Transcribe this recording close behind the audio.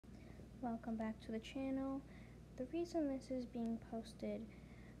Welcome back to the channel. The reason this is being posted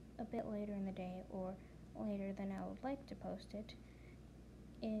a bit later in the day, or later than I would like to post it,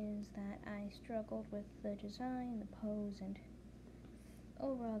 is that I struggled with the design, the pose, and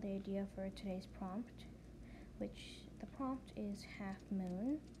overall the idea for today's prompt, which the prompt is half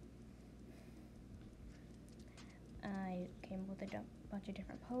moon. I came up with a bunch of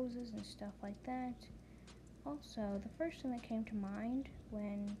different poses and stuff like that. Also, the first thing that came to mind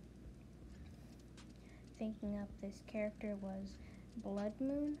when thinking up this character was Blood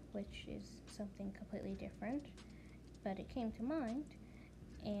Moon, which is something completely different, but it came to mind.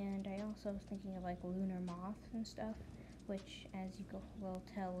 And I also was thinking of like lunar moths and stuff, which, as you will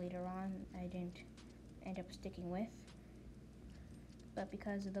tell later on, I didn't end up sticking with. But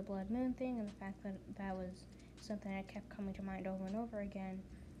because of the Blood Moon thing and the fact that that was something that kept coming to mind over and over again,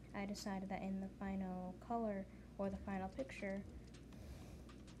 I decided that in the final color or the final picture,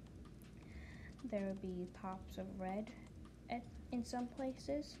 there would be pops of red in some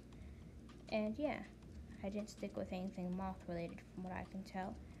places. And yeah, I didn't stick with anything moth related from what I can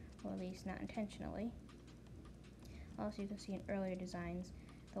tell, or at least not intentionally. Also, you can see in earlier designs,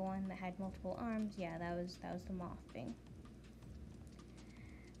 the one that had multiple arms, yeah, that was the moth thing.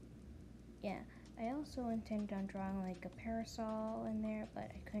 Yeah, I also intended on drawing like a parasol in there,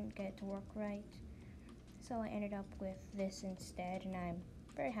 but I couldn't get it to work right. So I ended up with this instead, and I'm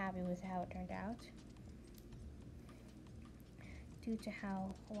very happy with how it turned out. Due to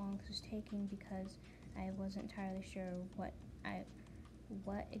how long this was taking, because I wasn't entirely sure what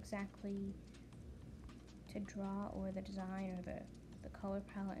exactly to draw, or the design, or the color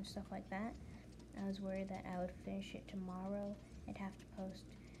palette and stuff like that. I was worried that I would finish it tomorrow and have to post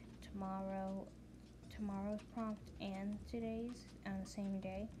tomorrow's prompt and today's on the same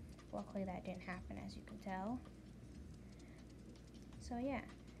day. Luckily that didn't happen, as you can tell. So yeah,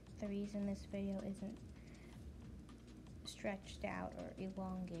 the reason this video isn't stretched out or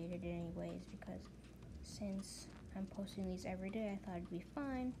elongated in any way is because since I'm posting these every day, I thought it'd be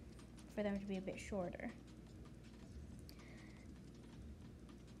fine for them to be a bit shorter.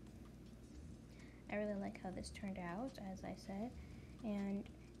 I really like how this turned out, as I said, and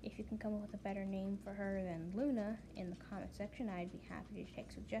if you can come up with a better name for her than Luna in the comment section, I'd be happy to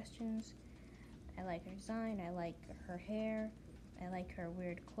take suggestions. I like her design, I like her hair, I like her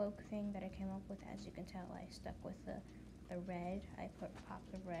weird cloak thing that I came up with. As you can tell, I stuck with the red. I put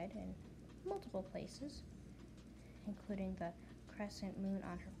pops of red in multiple places, including the crescent moon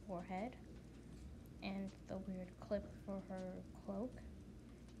on her forehead, and the weird clip for her cloak,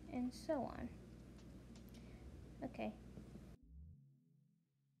 and so on. Okay,